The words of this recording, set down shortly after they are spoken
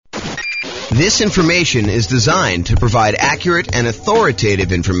This information is designed to provide accurate and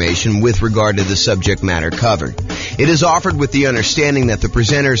authoritative information with regard to the subject matter covered. It is offered with the understanding that the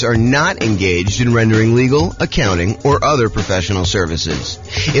presenters are not engaged in rendering legal, accounting, or other professional services.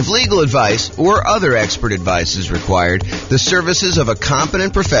 If legal advice or other expert advice is required, the services of a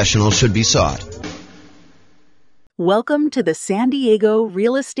competent professional should be sought. Welcome to the San Diego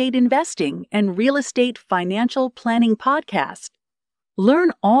Real Estate Investing and Real Estate Financial Planning Podcast.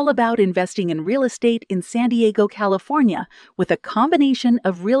 Learn all about investing in real estate in San Diego, California, with a combination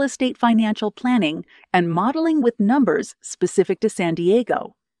of real estate financial planning and modeling with numbers specific to San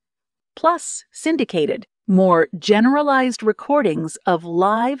Diego. Plus, syndicated, more generalized recordings of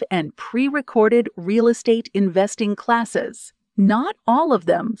live and pre-recorded real estate investing classes. Not all of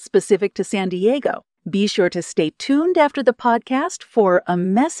them specific to San Diego. Be sure to stay tuned after the podcast for a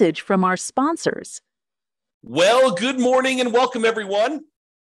message from our sponsors. Well, good morning and welcome, everyone.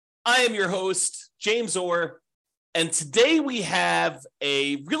 I am your host, James Orr, and today we have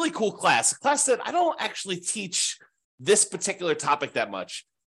a really cool class, a class that I don't actually teach this particular topic that much.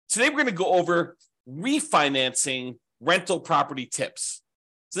 Today, we're going to go over refinancing rental property tips.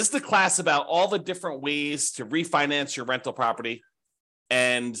 So this is the class about all the different ways to refinance your rental property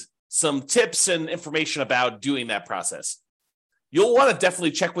and some tips and information about doing that process. You'll want to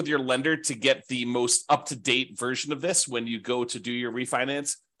definitely check with your lender to get the most up-to-date version of this when you go to do your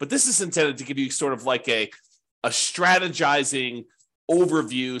refinance. But this is intended to give you sort of like a strategizing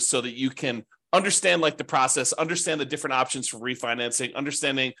overview so that you can understand like the process, understand the different options for refinancing,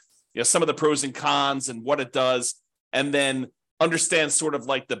 understanding some of the pros and cons and what it does, and then understand sort of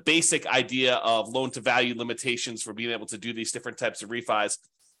like the basic idea of loan-to-value limitations for being able to do these different types of refis.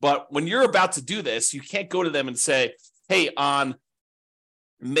 But when you're about to do this, you can't go to them and say, hey, on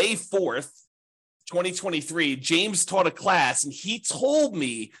May 4th, 2023, James taught a class and he told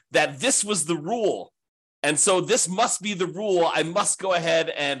me that this was the rule. And so this must be the rule. I must go ahead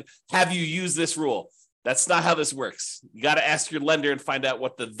and have you use this rule. That's not how this works. You got to ask your lender and find out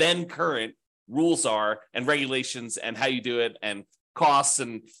what the then current rules are and regulations and how you do it and costs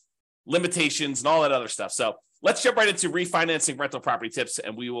and limitations and all that other stuff. So let's jump right into refinancing rental property tips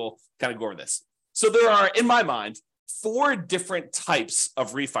and we will kind of go over this. So there are, in my mind, 4 different types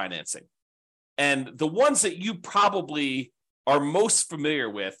of refinancing. And the ones that you probably are most familiar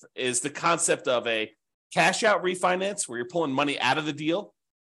with is the concept of a cash out refinance where you're pulling money out of the deal,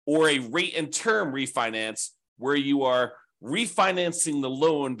 or a rate and term refinance where you are refinancing the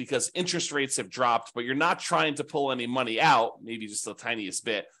loan because interest rates have dropped, but you're not trying to pull any money out, maybe just the tiniest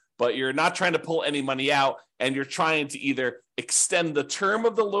bit, but you're not trying to pull any money out and you're trying to either extend the term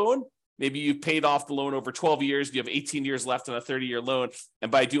of the loan. Maybe you've paid off the loan over 12 years, you have 18 years left on a 30-year loan, and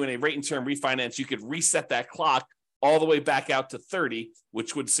by doing a rate and term refinance, you could reset that clock all the way back out to 30,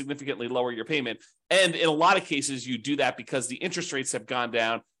 which would significantly lower your payment. And in a lot of cases, you do that because the interest rates have gone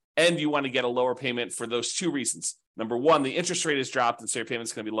down and you want to get a lower payment for those 2 reasons. Number 1, the interest rate has dropped, and so your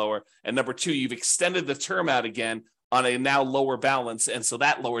payment's going to be lower. And number 2, you've extended the term out again on a now lower balance, and so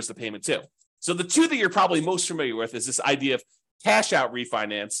that lowers the payment too. So the 2 that you're probably most familiar with is this idea of cash out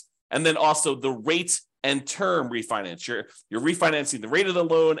refinance, and then also the rate and term refinance. You're refinancing the rate of the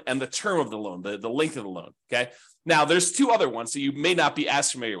loan and the term of the loan, the length of the loan, okay? Now, there's 2 other ones that you may not be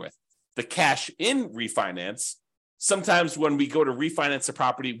as familiar with. The cash in refinance. Sometimes when we go to refinance a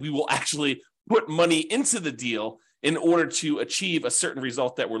property, we will actually put money into the deal in order to achieve a certain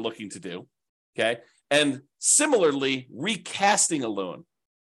result that we're looking to do, okay? And similarly, recasting a loan.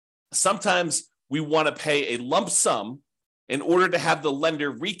 Sometimes we want to pay a lump sum in order to have the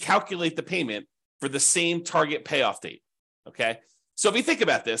lender recalculate the payment for the same target payoff date, okay? So if you think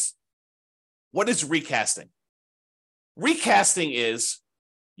about this, what is recasting? Recasting is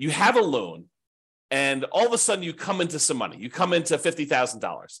you have a loan and all of a sudden you come into some money. You come into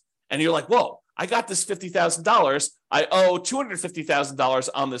 $50,000 and you're like, whoa, I got this $50,000. I owe $250,000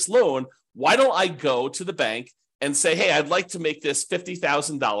 on this loan. Why don't I go to the bank and say, hey, I'd like to make this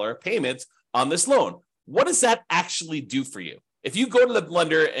 $50,000 payment on this loan? What does that actually do for you? If you go to the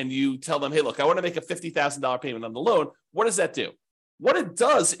lender and you tell them, hey, look, I want to make a $50,000 payment on the loan, what does that do? What it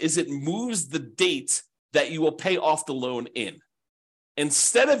does is it moves the date that you will pay off the loan in.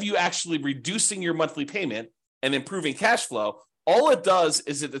 Instead of you actually reducing your monthly payment and improving cash flow, all it does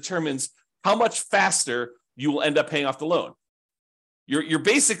is it determines how much faster you will end up paying off the loan. You're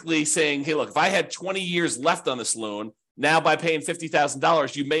basically saying, hey, look, if I had 20 years left on this loan, now by paying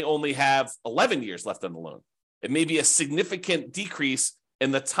 $50,000, you may only have 11 years left on the loan. It may be a significant decrease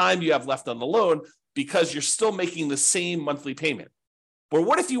in the time you have left on the loan because you're still making the same monthly payment. But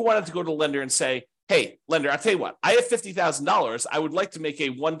what if you wanted to go to the lender and say, hey, lender, I'll tell you what, I have $50,000. I would like to make a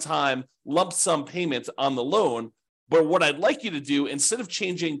one-time lump sum payment on the loan. But what I'd like you to do, instead of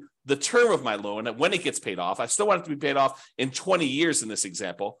changing the term of my loan when it gets paid off, I still want it to be paid off in 20 years in this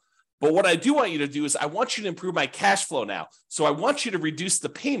example. But what I do want you to do is I want you to improve my cash flow now. So I want you to reduce the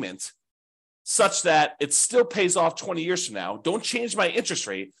payment such that it still pays off 20 years from now. Don't change my interest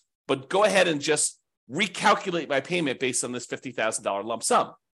rate, but go ahead and just recalculate my payment based on this $50,000 lump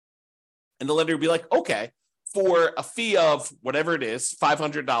sum. And the lender would be like, okay, for a fee of whatever it is,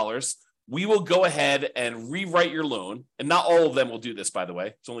 $500, we will go ahead and rewrite your loan. And not all of them will do this, by the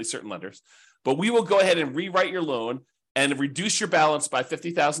way. It's only certain lenders. But we will go ahead and rewrite your loan and reduce your balance by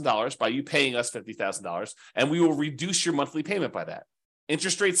 $50,000 by you paying us $50,000. And we will reduce your monthly payment by that.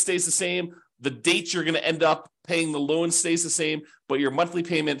 Interest rate stays the same. The date you're going to end up paying the loan stays the same, but your monthly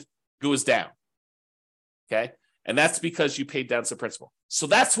payment goes down. Okay? And that's because you paid down some principal. So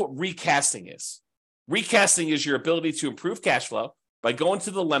that's what recasting is. Recasting is your ability to improve cash flow by going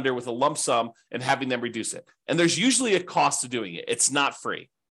to the lender with a lump sum and having them reduce it. And there's usually a cost to doing it. It's not free.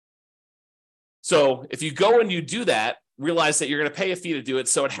 So if you go and you do that, realize that you're going to pay a fee to do it.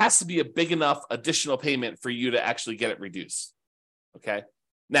 So it has to be a big enough additional payment for you to actually get it reduced. Okay.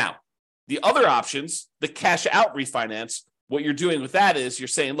 Now, the other options, the cash out refinance, what you're doing with that is you're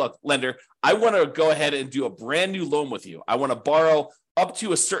saying, look, lender, I want to go ahead and do a brand new loan with you. I want to borrow up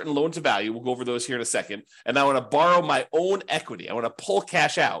to a certain loan to value. We'll go over those here in a second. And I want to borrow my own equity. I want to pull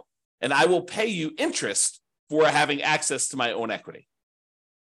cash out and I will pay you interest for having access to my own equity.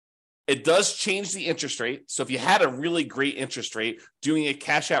 It does change the interest rate. So if you had a really great interest rate, doing a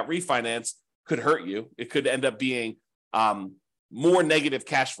cash out refinance could hurt you. It could end up being more negative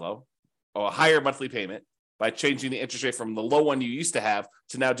cash flow or a higher monthly payment by changing the interest rate from the low one you used to have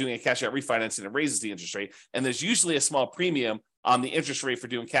to now doing a cash out refinance, and it raises the interest rate. And there's usually a small premium on the interest rate for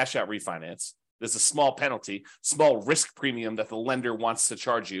doing cash out refinance. There's a small penalty, small risk premium that the lender wants to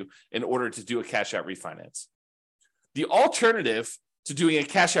charge you in order to do a cash out refinance. The alternative to doing a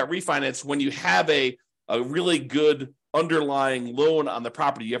cash out refinance, when you have a really good underlying loan on the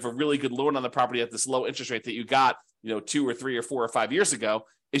property, you have a really good loan on the property at this low interest rate that you got 2 or 3 or 4 or 5 years ago,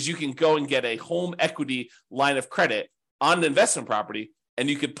 is you can go and get a home equity line of credit on an investment property, and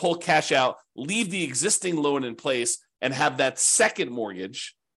you could pull cash out, leave the existing loan in place, and have that second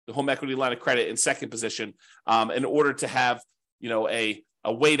mortgage, the home equity line of credit, in second position in order to have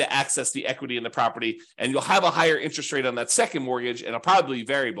a way to access the equity in the property. And you'll have a higher interest rate on that second mortgage, and it'll probably be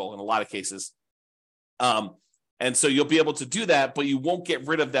variable in a lot of cases. And so you'll be able to do that, but you won't get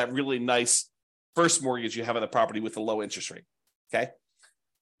rid of that really nice first mortgage you have on the property with a low interest rate. Okay.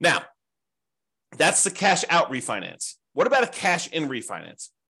 Now, that's the cash out refinance. What about a cash in refinance?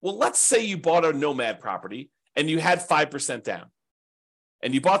 Well, let's say you bought a nomad property and you had 5% down,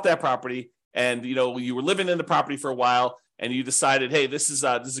 and you bought that property, and you were living in the property for a while, and you decided, hey, this is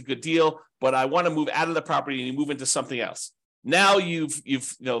a good deal, but I want to move out of the property, and you move into something else. Now you've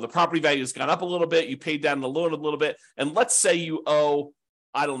the property value has gone up a little bit. You paid down the loan a little bit, and let's say you owe,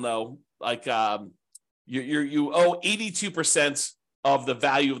 I don't know, like you owe 82% of the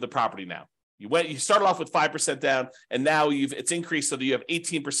value of the property now. You started off with 5% down, and now it's increased so that you have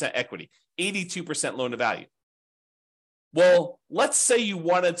 18% equity, 82% loan to value. Well, let's say you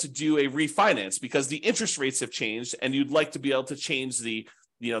wanted to do a refinance because the interest rates have changed, and you'd like to be able to change the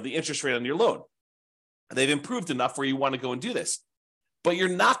interest rate on your loan. They've improved enough where you want to go and do this, but you're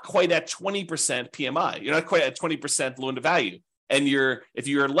not quite at 20% PMI. You're not quite at 20% loan to value, and if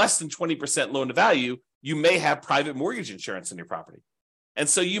you're less than 20% loan to value, you may have private mortgage insurance in your property. And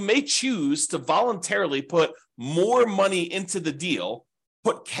so you may choose to voluntarily put more money into the deal,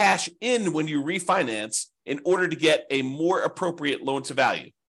 put cash in when you refinance in order to get a more appropriate loan to value,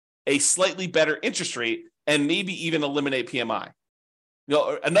 a slightly better interest rate, and maybe even eliminate PMI.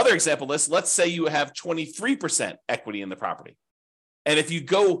 Another example is, let's say you have 23% equity in the property. And if you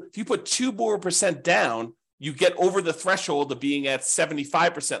put 2% more down, you get over the threshold of being at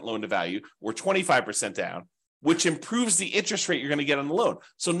 75% loan to value or 25% down, which improves the interest rate you're going to get on the loan.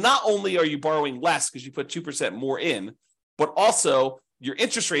 So not only are you borrowing less because you put 2% more in, but also your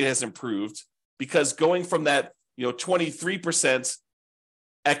interest rate has improved because going from that 23%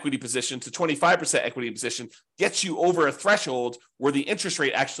 equity position to 25% equity position gets you over a threshold where the interest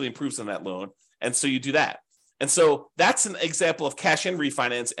rate actually improves on that loan. And so you do that. And so that's an example of cash in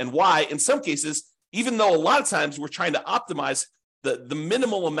refinance, and why in some cases, even though a lot of times we're trying to optimize the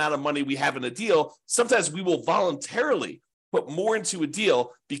minimal amount of money we have in a deal, sometimes we will voluntarily put more into a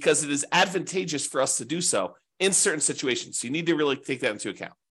deal because it is advantageous for us to do so in certain situations. So you need to really take that into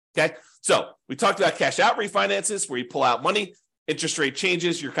account. Okay. So we talked about cash out refinances where you pull out money. interest rate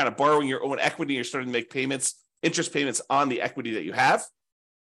changes, you're kind of borrowing your own equity, you're starting to make interest payments on the equity that you have.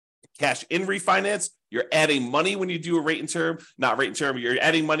 Cash in refinance, you're adding money when you do a rate and term, not rate and term, you're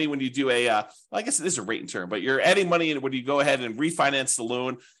adding money when you do I guess it is a rate and term, but you're adding money when you go ahead and refinance the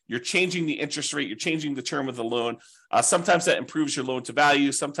loan. You're changing the interest rate, you're changing the term of the loan. Sometimes that improves your loan to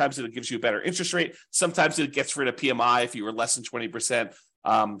value. Sometimes it gives you a better interest rate. Sometimes it gets rid of PMI if you were less than 20%,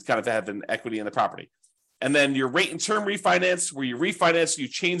 kind of have an equity in the property. And then your rate and term refinance, where you refinance, you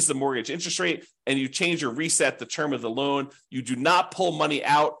change the mortgage interest rate and you change or reset the term of the loan. You do not pull money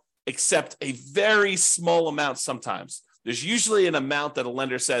out except a very small amount sometimes. There's usually an amount that a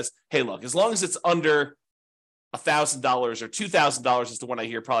lender says, hey, look, as long as it's under $1,000 or $2,000 is the one I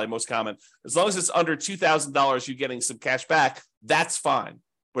hear probably most common. As long as it's under $2,000, you're getting some cash back, that's fine.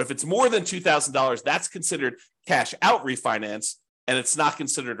 But if it's more than $2,000, that's considered cash out refinance, and it's not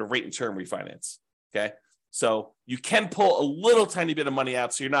considered a rate and term refinance, okay? So you can pull a little tiny bit of money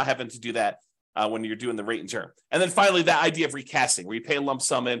out, so you're not having to do that when you're doing the rate and term. And then finally, that idea of recasting, where you pay a lump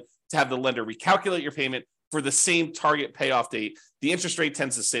sum in to have the lender recalculate your payment for the same target payoff date. The interest rate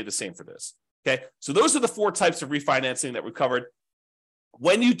tends to stay the same for this. Okay, so those are the 4 types of refinancing that we covered.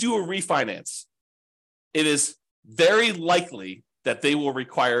 When you do a refinance, it is very likely that they will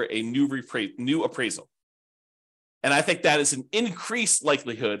require a new appraisal. And I think that is an increased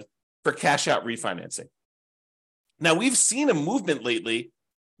likelihood for cash out refinancing. Now, we've seen a movement lately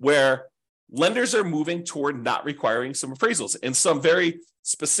where lenders are moving toward not requiring some appraisals in some very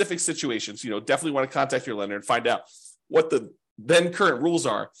specific situations. Definitely want to contact your lender and find out what the then current rules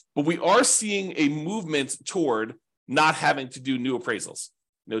are. But we are seeing a movement toward not having to do new appraisals.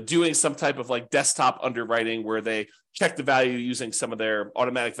 Doing some type of like desktop underwriting where they check the value using some of their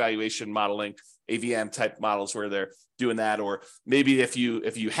automatic valuation modeling, AVM type models where they're doing that. Or maybe if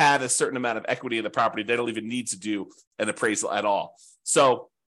you had a certain amount of equity in the property, they don't even need to do an appraisal at all. So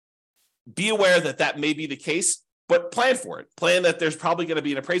be aware that may be the case, but plan for it. Plan that there's probably going to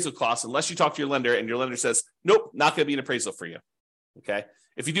be an appraisal cost unless you talk to your lender and your lender says, nope, not going to be an appraisal for you. Okay.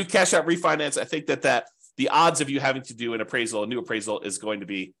 If you do cash out refinance, I think that the odds of you having to do a new appraisal is going to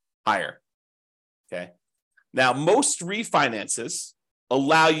be higher. Okay. Now, most refinances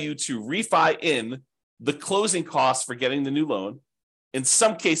allow you to refi in the closing costs for getting the new loan. In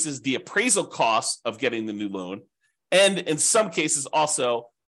some cases, the appraisal costs of getting the new loan. And in some cases also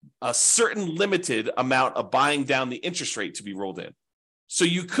a certain limited amount of buying down the interest rate to be rolled in. So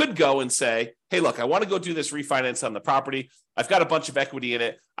you could go and say, hey, look, I want to go do this refinance on the property. I've got a bunch of equity in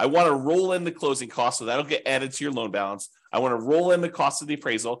it. I want to roll in the closing costs, so that'll get added to your loan balance. I want to roll in the cost of the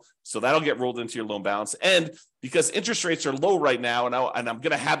appraisal, so that'll get rolled into your loan balance. And because interest rates are low right now, and I'm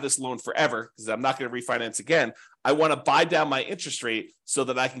going to have this loan forever because I'm not going to refinance again, I want to buy down my interest rate so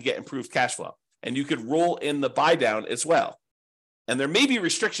that I can get improved cash flow. And you could roll in the buy down as well. And there may be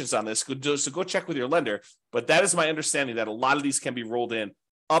restrictions on this, so go check with your lender. But that is my understanding that a lot of these can be rolled in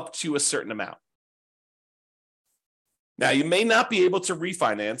up to a certain amount. Now, you may not be able to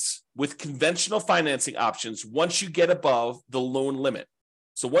refinance with conventional financing options once you get above the loan limit.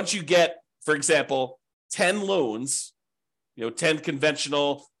 So once you get, for example, 10 loans, 10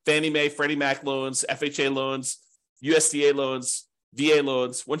 conventional Fannie Mae, Freddie Mac loans, FHA loans, USDA loans, VA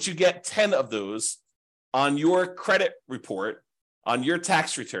loans, once you get 10 of those on your credit report, on your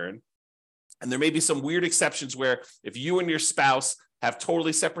tax return, and there may be some weird exceptions where if you and your spouse have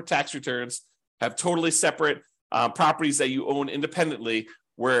totally separate tax returns, have totally separate properties that you own independently,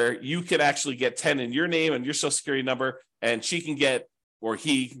 where you can actually get 10 in your name and your social security number, and she can get, or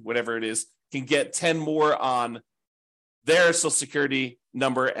he, whatever it is, can get 10 more on their social security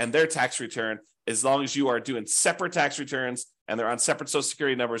number and their tax return, as long as you are doing separate tax returns and they're on separate social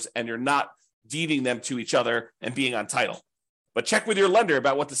security numbers and you're not deeding them to each other and being on title. But check with your lender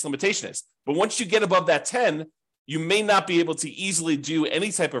about what this limitation is. But once you get above that 10, you may not be able to easily do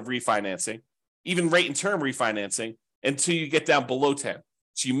any type of refinancing, even rate and term refinancing, until you get down below 10.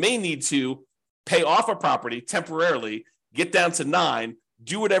 So you may need to pay off a property temporarily, get down to 9,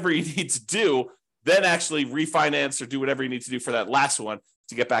 do whatever you need to do, then actually refinance or do whatever you need to do for that last one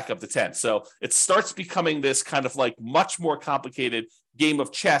to get back up to 10. So it starts becoming this kind of like much more complicated game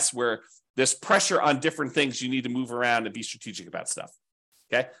of chess where there's pressure on different things you need to move around and be strategic about stuff.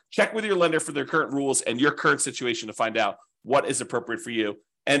 Okay. Check with your lender for their current rules and your current situation to find out what is appropriate for you,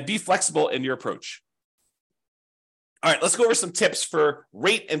 and be flexible in your approach. All right, let's go over some tips for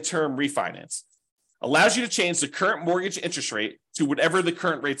rate and term refinance. Allows you to change the current mortgage interest rate to whatever the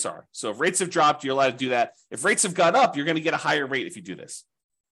current rates are. So if rates have dropped, you're allowed to do that. If rates have gone up, you're going to get a higher rate if you do this.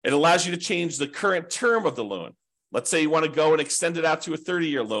 It allows you to change the current term of the loan. Let's say you want to go and extend it out to a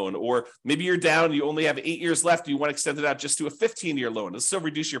 30-year loan, or maybe you're down, you only have 8 years left, you want to extend it out just to a 15-year loan. It'll still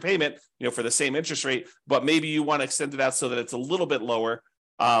reduce your payment, for the same interest rate, but maybe you want to extend it out so that it's a little bit lower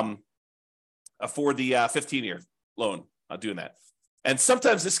for the 15-year loan, doing that. And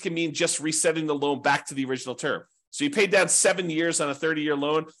sometimes this can mean just resetting the loan back to the original term. So you paid down 7 years on a 30-year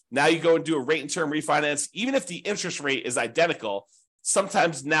loan. Now you go and do a rate and term refinance. Even if the interest rate is identical,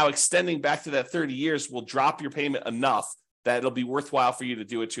 sometimes now extending back to that 30 years will drop your payment enough that it'll be worthwhile for you to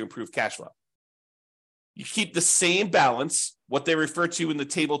do it to improve cash flow. You keep the same balance, what they refer to in the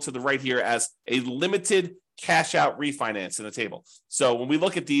table to the right here as a limited cash out refinance in the table. So when we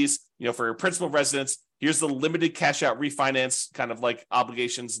look at these, for principal residence, here's the limited cash out refinance, kind of like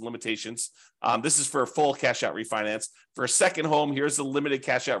obligations and limitations. This is for a full cash out refinance. For a second home, here's the limited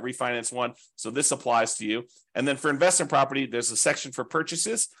cash out refinance one. So this applies to you. And then for investment property, there's a section for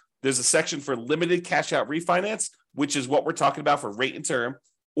purchases. There's a section for limited cash out refinance, which is what we're talking about for rate and term.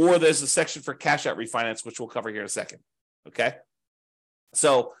 Or there's a section for cash out refinance, which we'll cover here in a second. Okay.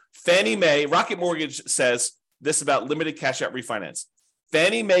 So Fannie Mae, Rocket Mortgage says this about limited cash out refinance.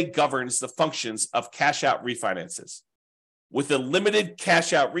 Fannie Mae governs the functions of cash out refinances. With a limited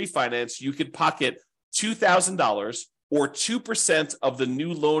cash out refinance, you could pocket $2,000 or 2% of the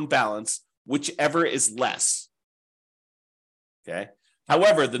new loan balance, whichever is less. Okay.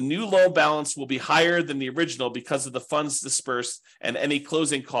 However, the new loan balance will be higher than the original because of the funds dispersed and any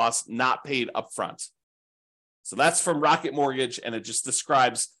closing costs not paid upfront. So that's from Rocket Mortgage, and it just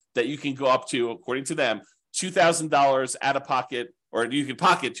describes that you can go up to, according to them, $2,000 out of pocket, or you can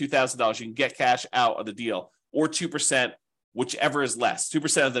pocket $2,000. You can get cash out of the deal, or 2%, whichever is less,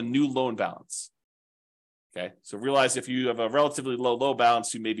 2% of the new loan balance. Okay, so realize if you have a relatively low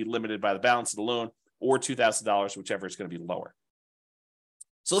balance, you may be limited by the balance of the loan, or $2,000, whichever is going to be lower.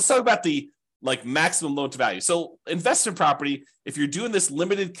 So let's talk about the maximum loan to value. So investment property, if you're doing this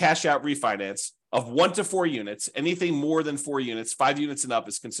limited cash out refinance of 1 to 4 units, anything more than 4 units, 5 units and up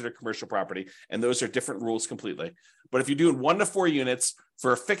is considered commercial property. And those are different rules completely. But if you're doing 1 to 4 units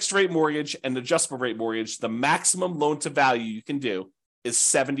for a fixed rate mortgage and adjustable rate mortgage, the maximum loan to value you can do is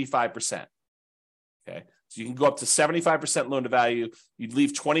 75%. Okay. So you can go up to 75% loan to value. You'd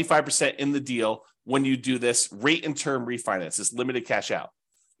leave 25% in the deal when you do this rate and term refinance, this limited cash out.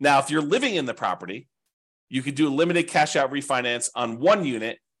 Now, if you're living in the property, you could do a limited cash out refinance on 1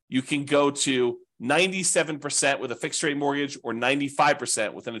 unit. You can go to 97% with a fixed rate mortgage or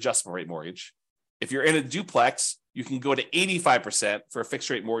 95% with an adjustable rate mortgage. If you're in a duplex, you can go to 85% for a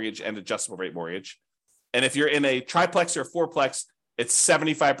fixed rate mortgage and adjustable rate mortgage. And if you're in a triplex or a fourplex, it's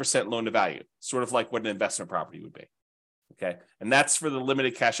 75% loan to value, sort of like what an investment property would be. Okay. And that's for the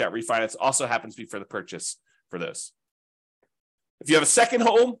limited cash out refinance. Also happens to be for the purchase for those. If you have a second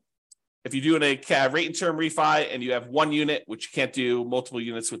home, if you're doing a rate and term refi and you have 1 unit, which you can't do multiple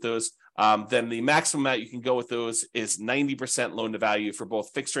units with those, then the maximum amount you can go with those is 90% loan to value for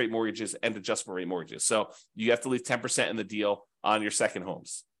both fixed rate mortgages and adjustable rate mortgages. So you have to leave 10% in the deal on your second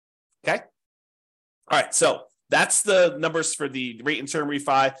homes. Okay. All right. So that's the numbers for the rate and term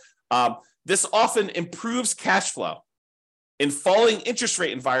refi. This often improves cash flow in falling interest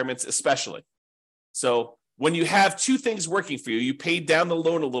rate environments, especially. So when you have 2 things working for you, you paid down the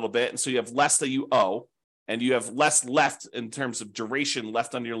loan a little bit, and so you have less that you owe, and you have less left in terms of duration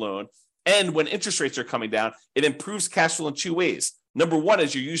left on your loan. And when interest rates are coming down, it improves cash flow in 2 ways. Number one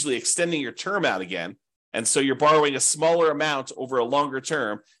is you're usually extending your term out again, and so you're borrowing a smaller amount over a longer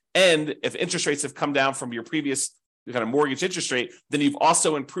term. And if interest rates have come down from your previous kind of mortgage interest rate, then you've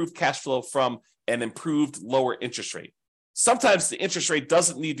also improved cash flow from an improved lower interest rate. Sometimes the interest rate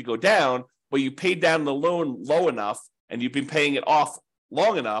doesn't need to go down, but you paid down the loan low enough and you've been paying it off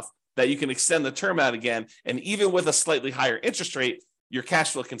long enough that you can extend the term out again. And even with a slightly higher interest rate, your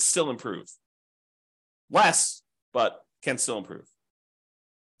cash flow can still improve. Less, but can still improve.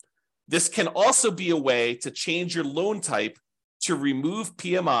 This can also be a way to change your loan type to remove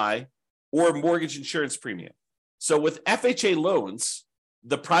PMI or mortgage insurance premium. So with FHA loans,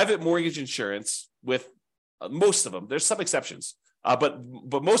 the private mortgage insurance with most of them, there's some exceptions, but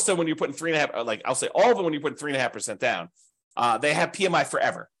most of them when you're putting 3.5%, I'll say all of them when you're putting 3.5% down, they have PMI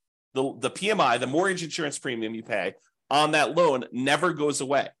forever. The PMI, the mortgage insurance premium you pay on that loan never goes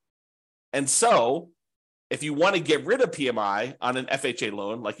away. And so if you want to get rid of PMI on an FHA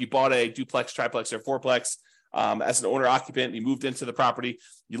loan, like you bought a duplex, triplex, or fourplex as an owner occupant, you moved into the property,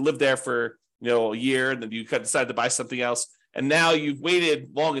 you lived there for a year, and then you decided to buy something else. And now you've waited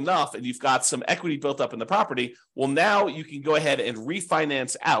long enough and you've got some equity built up in the property. Well, now you can go ahead and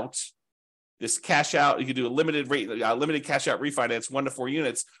refinance out this cash out. You can do a limited cash out refinance, 1 to 4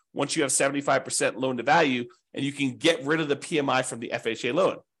 units, once you have 75% loan to value, and you can get rid of the PMI from the FHA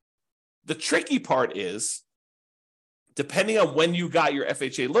loan. The tricky part is, depending on when you got your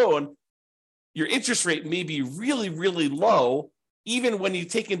FHA loan, your interest rate may be really, really low, even when you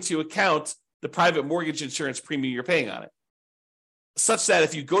take into account the private mortgage insurance premium you're paying on it. Such that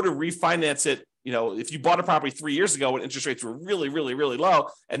if you go to refinance it, if you bought a property 3 years ago when interest rates were really, really, really low,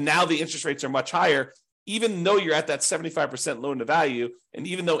 and now the interest rates are much higher, even though you're at that 75% loan to value, and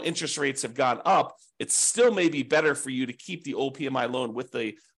even though interest rates have gone up, it still may be better for you to keep the old PMI loan with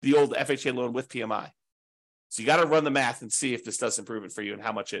the old FHA loan with PMI. So you got to run the math and see if this does improve it for you and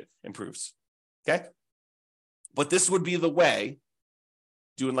how much it improves. Okay? But this would be the way,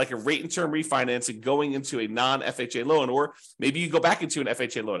 doing like a rate and term refinance and going into a non-FHA loan, or maybe you go back into an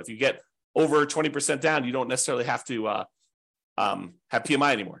FHA loan. If you get over 20% down, you don't necessarily have to have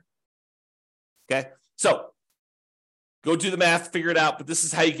PMI anymore. Okay, so go do the math, figure it out. But this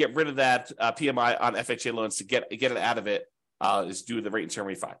is how you get rid of that PMI on FHA loans to get it out of it, is do the rate and term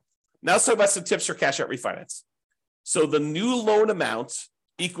refi. Now let's talk about some tips for cash out refinance. So the new loan amount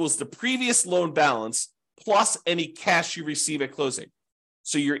equals the previous loan balance plus any cash you receive at closing.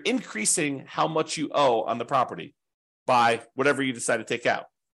 So you're increasing how much you owe on the property by whatever you decide to take out.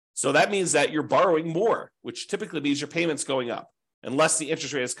 So that means that you're borrowing more, which typically means your payment's going up, unless the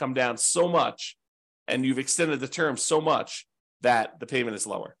interest rate has come down so much and you've extended the term so much that the payment is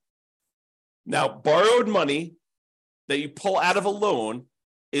lower. Now, borrowed money that you pull out of a loan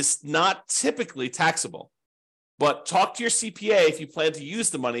is not typically taxable, but talk to your CPA if you plan to use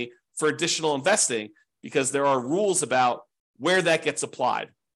the money for additional investing, because there are rules about where that gets applied.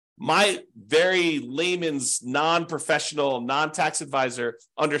 My very layman's, non-professional, non-tax advisor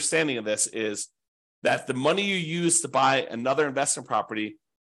understanding of this is that the money you use to buy another investment property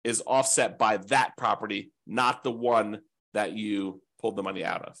is offset by that property, not the one that you pulled the money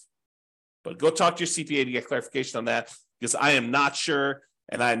out of. But go talk to your CPA to get clarification on that, because I am not sure,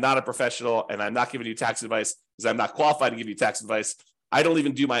 and I am not a professional, and I'm not giving you tax advice because I'm not qualified to give you tax advice. I don't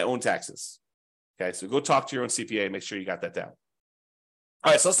even do my own taxes. Okay, so go talk to your own CPA and make sure you got that down.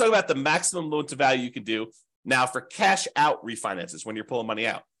 All right, so let's talk about the maximum loan to value you can do now for cash out refinances when you're pulling money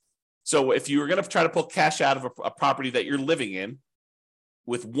out. So if you were going to try to pull cash out of a property that you're living in,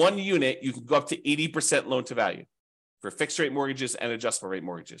 with one unit, you can go up to 80% loan to value for fixed rate mortgages and adjustable rate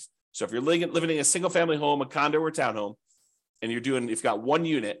mortgages. So if you're living in a single family home, a condo or townhome, and you've got one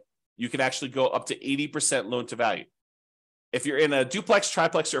unit, you can actually go up to 80% loan to value. If you're in a duplex,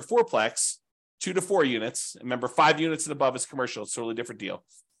 triplex, or fourplex, 2 to 4 units, remember 5 units and above is commercial, it's a totally different deal.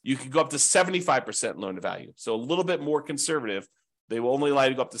 You can go up to 75% loan to value. So a little bit more conservative. They will only allow you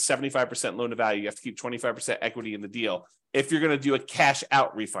to go up to 75% loan to value. You have to keep 25% equity in the deal if you're going to do a cash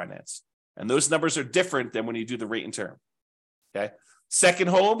out refinance. And those numbers are different than when you do the rate and term. Okay. Second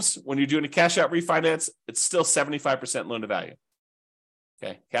homes, when you're doing a cash out refinance, it's still 75% loan to value.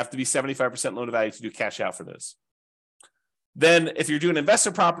 Okay. You have to be 75% loan to value to do cash out for those. Then if you're doing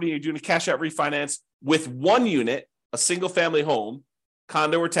investment property, you're doing a cash out refinance with one unit, a single family home,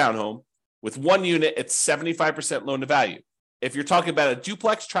 condo or townhome, with one unit, it's 75% loan to value. If you're talking about a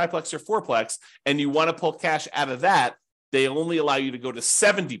duplex, triplex, or fourplex, and you want to pull cash out of that, they only allow you to go to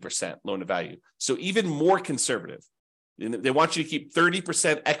 70% loan to value. So even more conservative. They want you to keep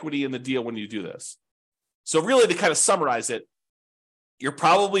 30% equity in the deal when you do this. So really, to kind of summarize it, you're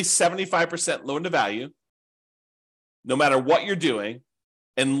probably 75% loan to value, no matter what you're doing,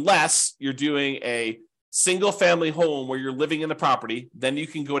 unless you're doing a single family home where you're living in the property, then you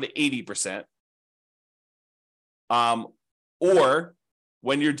can go to 80%. Or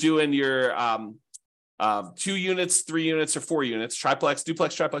when you're doing your 2 units, 3 units, or 4 units, triplex,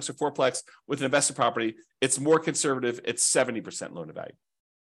 duplex, triplex, or fourplex with an investment property, it's more conservative. It's 70% loan to value.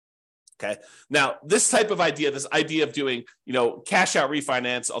 Okay. Now, this idea of doing, cash out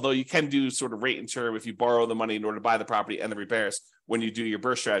refinance, although you can do sort of rate and term if you borrow the money in order to buy the property and the repairs when you do your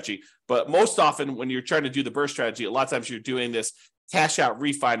burst strategy. But most often when you're trying to do the burst strategy, a lot of times you're doing this cash out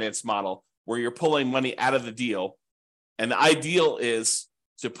refinance model where you're pulling money out of the deal. And the ideal is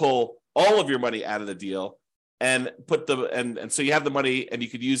to pull all of your money out of the deal and and so you have the money and you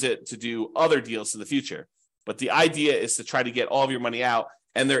could use it to do other deals in the future. But the idea is to try to get all of your money out.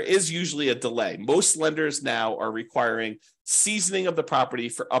 And there is usually a delay. Most lenders now are requiring seasoning of the property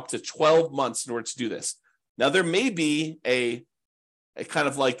for up to 12 months in order to do this. Now, there may be a kind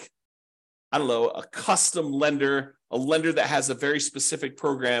of like, a custom lender, a lender that has a very specific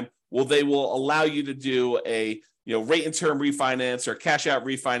program. Well, they will allow you to do a rate and term refinance or cash out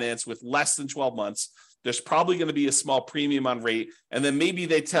refinance with less than 12 months. there's probably going to be a small premium on rate. And then maybe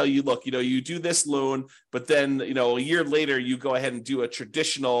they tell you, look, you do this loan, but then, a year later, you go ahead and do a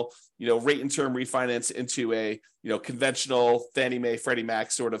traditional, rate and term refinance into a, conventional Fannie Mae, Freddie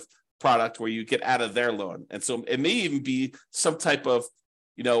Mac sort of product where you get out of their loan. And so it may even be some type of,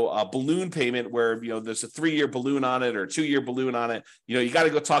 a balloon payment where, there's a 3-year balloon on it or a 2-year balloon on it. You got to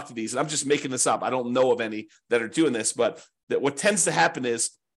go talk to these. And I'm just making this up. I don't know of any that are doing this, but what tends to happen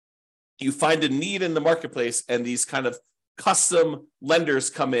is you find a need in the marketplace and these kind of custom lenders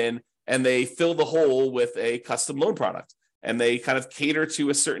come in and they fill the hole with a custom loan product. And they kind of cater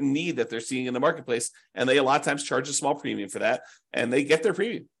to a certain need that they're seeing in the marketplace. And they a lot of times charge a small premium for that. And they get their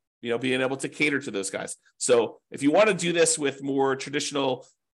premium, being able to cater to those guys. So if you want to do this with more traditional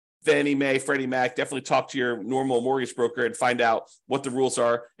Fannie Mae, Freddie Mac, definitely talk to your normal mortgage broker and find out what the rules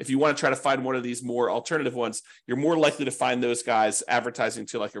are. If you want to try to find one of these more alternative ones, you're more likely to find those guys advertising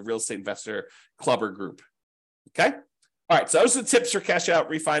to like a real estate investor club or group. Okay. All right. So those are the tips for cash out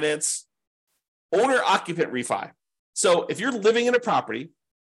refinance. Owner occupant refi. So if you're living in a property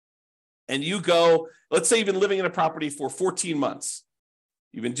and you go, let's say you've been living in a property for 14 months,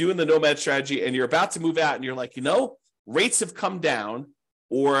 you've been doing the nomad strategy and you're about to move out and you're like, rates have come down,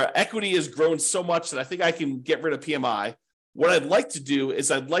 or equity has grown so much that I think I can get rid of PMI. What I'd like to do is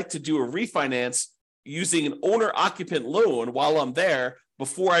I'd like to do a refinance using an owner-occupant loan while I'm there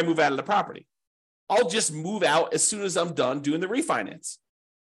before I move out of the property. I'll just move out as soon as I'm done doing the refinance.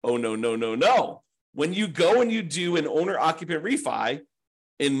 Oh, no. When you go and you do an owner-occupant refi,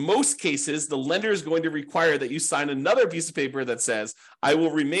 in most cases, the lender is going to require that you sign another piece of paper that says, I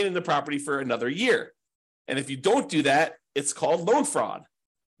will remain in the property for another year. And if you don't do that, it's called loan fraud.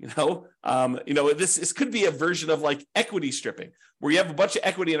 This could be a version of like equity stripping, where you have a bunch of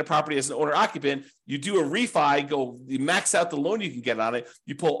equity in a property as an owner occupant. You do a refi, you max out the loan you can get on it.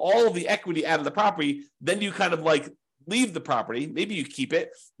 You pull all of the equity out of the property. Then you kind of like leave the property. Maybe you keep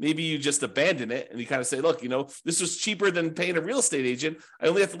it. Maybe you just abandon it. And you kind of say, look, this was cheaper than paying a real estate agent. I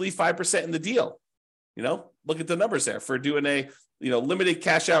only have to leave 5% in the deal. Look at the numbers there for doing a, limited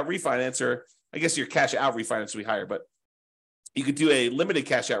cash out refinance, or I guess your cash out refinance will be higher, but you could do a limited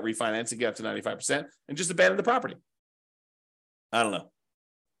cash out refinance and get up to 95% and just abandon the property. I don't know.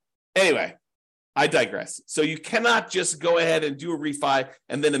 Anyway, I digress. So you cannot just go ahead and do a refi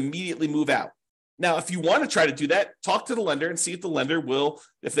and then immediately move out. Now, if you want to try to do that, talk to the lender and see if the lender will,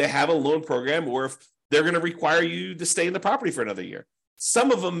 if they have a loan program, or if they're going to require you to stay in the property for another year.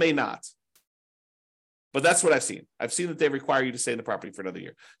 Some of them may not. But that's what I've seen. I've seen that they require you to stay in the property for another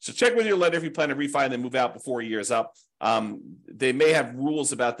year. So check with your lender if you plan to refi and then move out before a year is up. They may have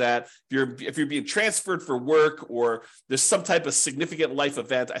rules about that. If you're being transferred for work, or there's some type of significant life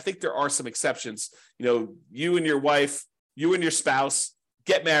event, I think there are some exceptions. You and your wife, you and your spouse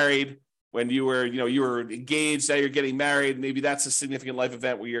get married when you were engaged, now you're getting married. Maybe that's a significant life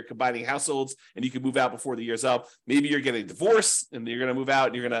event where you're combining households and you can move out before the year's up. Maybe you're getting divorced and you're going to move out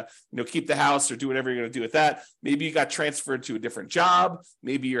and you're going to, keep the house or do whatever you're going to do with that. Maybe you got transferred to a different job.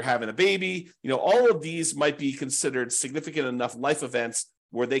 Maybe you're having a baby. All of these might be considered significant enough life events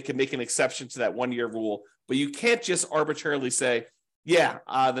where they can make an exception to that 1-year rule. But you can't just arbitrarily say,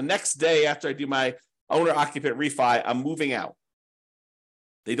 the next day after I do my owner occupant refi, I'm moving out.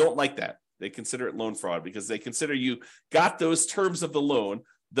 They don't like that. They consider it loan fraud because they consider you got those terms of the loan,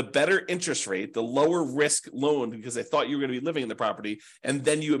 the better interest rate, the lower risk loan, because they thought you were going to be living in the property, and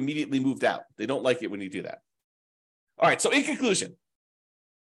then you immediately moved out. They don't like it when you do that. All right, so in conclusion,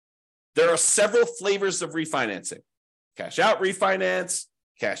 there are several flavors of refinancing: cash out refinance,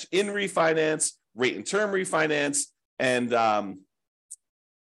 cash in refinance, rate and term refinance, and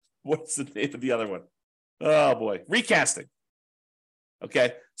what's the name of the other one? Oh boy, recasting.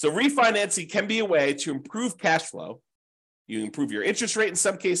 Okay, so refinancing can be a way to improve cash flow. You improve your interest rate in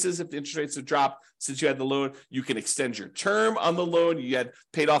some cases. If the interest rates have dropped since you had the loan, you can extend your term on the loan. You had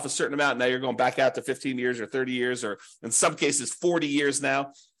paid off a certain amount. Now you're going back out to 15 years or 30 years, or in some cases, 40 years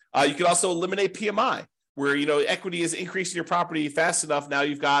now. You can also eliminate PMI, where, equity is increasing your property fast enough. Now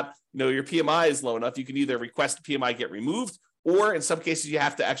you've got, your PMI is low enough. You can either request PMI get removed, or in some cases, you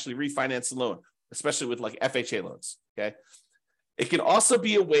have to actually refinance the loan, especially with like FHA loans. Okay. It can also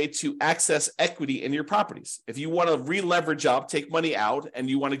be a way to access equity in your properties. If you want to re-leverage up, take money out, and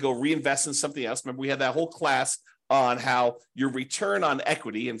you want to go reinvest in something else. Remember, we had that whole class on how your return on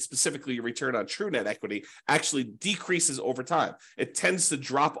equity, and specifically your return on true net equity, actually decreases over time. It tends to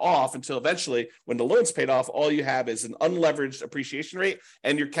drop off until eventually, when the loan's paid off, all you have is an unleveraged appreciation rate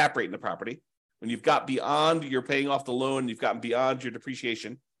and your cap rate in the property. When you've got beyond your paying off the loan, you've gotten beyond your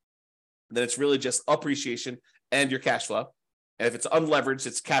depreciation, then it's really just appreciation and your cash flow. And if it's unleveraged,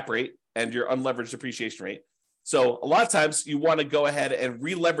 it's cap rate and your unleveraged depreciation rate. So a lot of times you want to go ahead and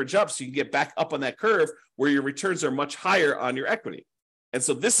re-leverage up so you can get back up on that curve where your returns are much higher on your equity. And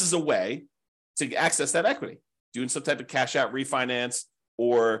so this is a way to access that equity, doing some type of cash out refinance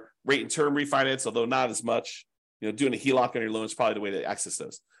or rate and term refinance, although not as much. Doing a HELOC on your loan is probably the way to access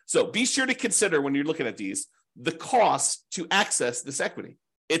those. So be sure to consider when you're looking at these, the cost to access this equity.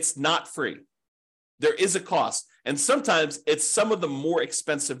 It's not free. There is a cost. And sometimes it's some of the more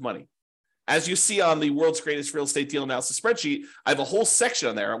expensive money. As you see on the World's Greatest Real Estate Deal Analysis spreadsheet, I have a whole section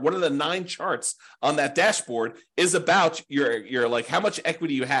on there. One of the 9 charts on that dashboard is about your like how much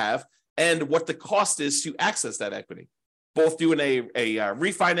equity you have and what the cost is to access that equity. Both doing a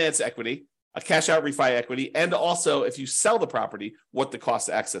refinance equity, a cash out refi equity, and also if you sell the property, what the cost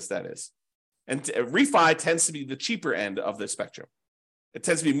to access that is. And refi tends to be the cheaper end of the spectrum. It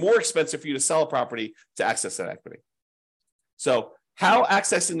tends to be more expensive for you to sell a property to access that equity. So how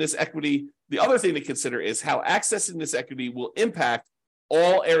accessing this equity, the other thing to consider is how accessing this equity will impact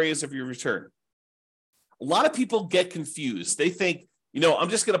all areas of your return. A lot of people get confused. They think, I'm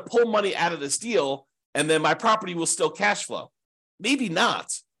just going to pull money out of this deal and then my property will still cash flow. Maybe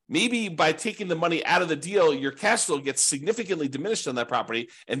not. Maybe by taking the money out of the deal, your cash flow gets significantly diminished on that property,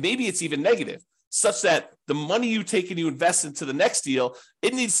 and maybe it's even negative, such that the money you take and you invest into the next deal,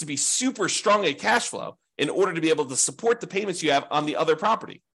 it needs to be super strong at cash flow in order to be able to support the payments you have on the other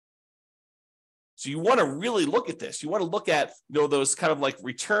property. So you want to really look at this. You want to look at those kind of like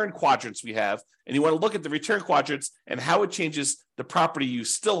return quadrants we have, and you want to look at the return quadrants and how it changes the property you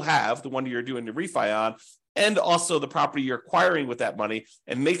still have, the one you're doing the refi on, and also the property you're acquiring with that money,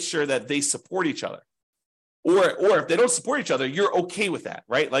 and make sure that they support each other. Or if they don't support each other, you're okay with that,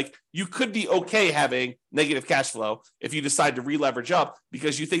 right? Like you could be okay having negative cash flow if you decide to re-leverage up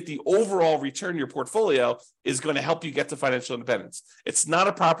because you think the overall return in your portfolio is going to help you get to financial independence. It's not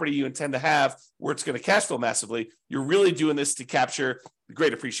a property you intend to have where it's going to cash flow massively. You're really doing this to capture the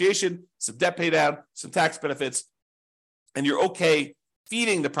great appreciation, some debt pay down, some tax benefits, and you're okay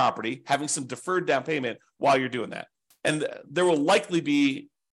feeding the property, having some deferred down payment while you're doing that. And there will likely be,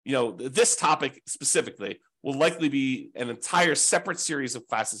 this topic specifically will likely be an entire separate series of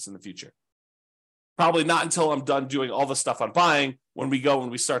classes in the future. Probably not until I'm done doing all the stuff on buying when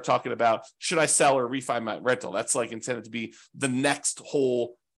we start talking about should I sell or refi my rental. That's like intended to be the next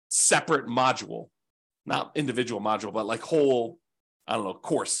whole separate module, not individual module, but like whole,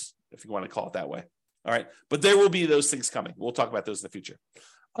 course, if you want to call it that way. All right. But there will be those things coming. We'll talk about those in the future.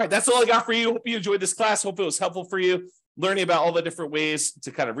 All right. That's all I got for you. Hope you enjoyed this class. Hope it was helpful for you, learning about all the different ways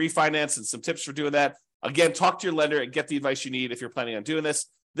to kind of refinance and some tips for doing that. Again, talk to your lender and get the advice you need if you're planning on doing this.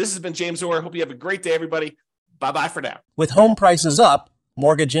 This has been James Orr. Hope you have a great day, everybody. Bye-bye for now. With home prices up,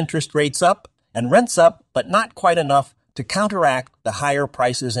 mortgage interest rates up, and rents up, but not quite enough to counteract the higher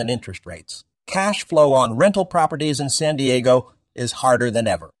prices and interest rates. Cash flow on rental properties in San Diego is harder than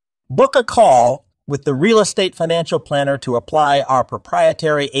ever. Book a call with the Real Estate Financial Planner to apply our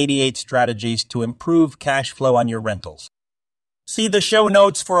proprietary 88 strategies to improve cash flow on your rentals. See the show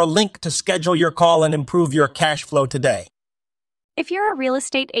notes for a link to schedule your call and improve your cash flow today. If you're a real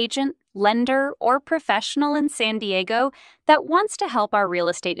estate agent, lender, or professional in San Diego that wants to help our real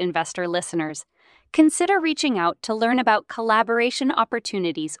estate investor listeners, consider reaching out to learn about collaboration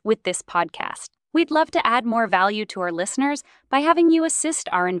opportunities with this podcast. We'd love to add more value to our listeners by having you assist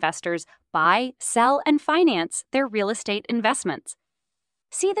our investors buy, sell, and finance their real estate investments.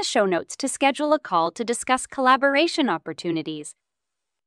 See the show notes to schedule a call to discuss collaboration opportunities.